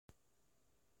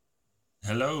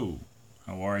Hello,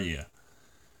 how are you?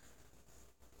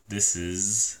 This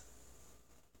is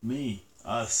me,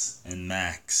 us, and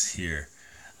Max here.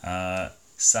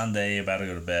 Sunday, about to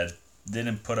go to bed.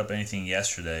 Didn't put up anything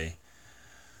yesterday,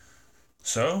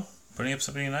 so putting up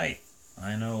something tonight.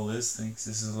 I know Liz thinks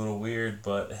this is a little weird,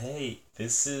 but hey,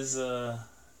 this is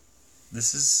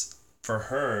for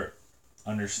her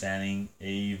understanding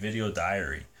a video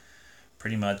diary.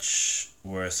 Pretty much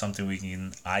where something we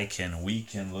can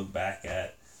look back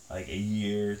at like a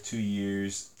year, 2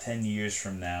 years, 10 years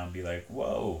from now and be like,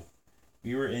 whoa,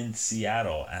 we were in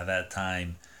Seattle at that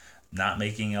time, not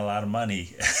making a lot of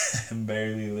money and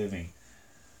barely living.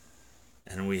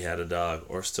 And we had a dog,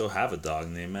 or still have a dog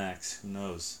named Max. Who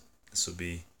knows? This will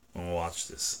be when we watch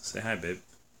this. Say hi, babe.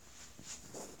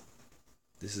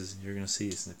 You're gonna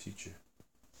see this in the future.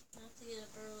 I have to get up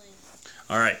early.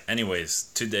 All right.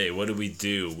 Anyways, today, what did we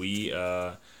do? We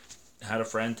had a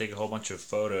friend take a whole bunch of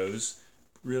photos,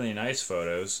 really nice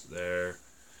photos. They're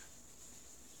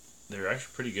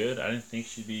actually pretty good. I didn't think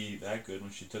she'd be that good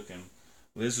when she took them.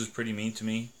 Liz was pretty mean to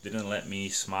me. Didn't let me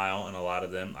smile in a lot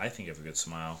of them. I think I have a good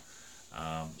smile. You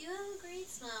have a great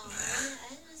smile, man.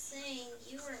 I'm just saying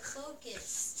you were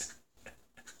focused.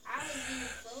 I was being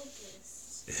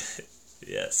focused.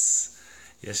 Yes,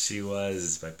 yes, she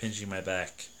was by pinching my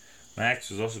back. Max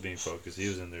was also being focused. He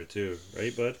was in there too,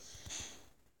 right, bud?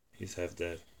 He's half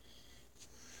dead.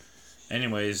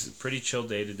 Anyways, pretty chill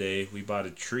day today. We bought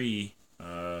a tree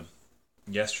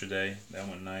yesterday. That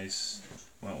went nice.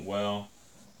 Went well.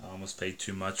 I almost paid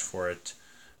too much for it.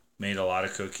 Made a lot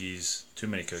of cookies. Too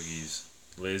many cookies.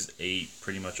 Liz ate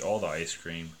pretty much all the ice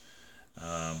cream.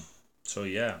 Um, so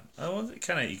yeah, I was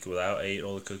kind of equal out. I ate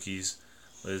all the cookies.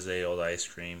 Liz ate all the ice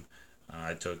cream.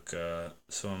 I took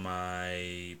some of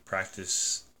my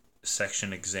practice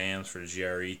section exams for the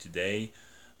GRE today.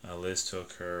 Liz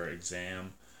took her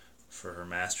exam for her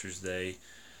master's day.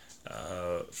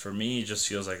 For me, it just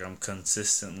feels like I'm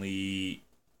consistently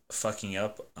fucking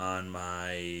up on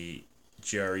my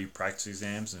GRE practice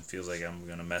exams, and it feels like I'm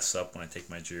gonna mess up when I take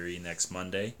my GRE next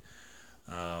Monday.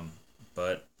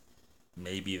 But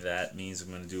maybe that means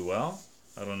I'm gonna do well.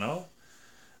 I don't know.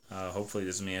 Hopefully, it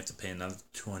doesn't mean I have to pay another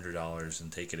 $200 and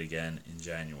take it again in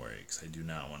January because I do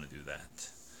not want to do that.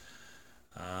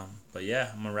 But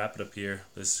yeah, I'm gonna wrap it up here.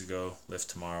 Let's go lift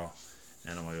tomorrow,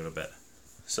 and I'm gonna go to bed.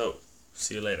 So,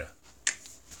 see you later.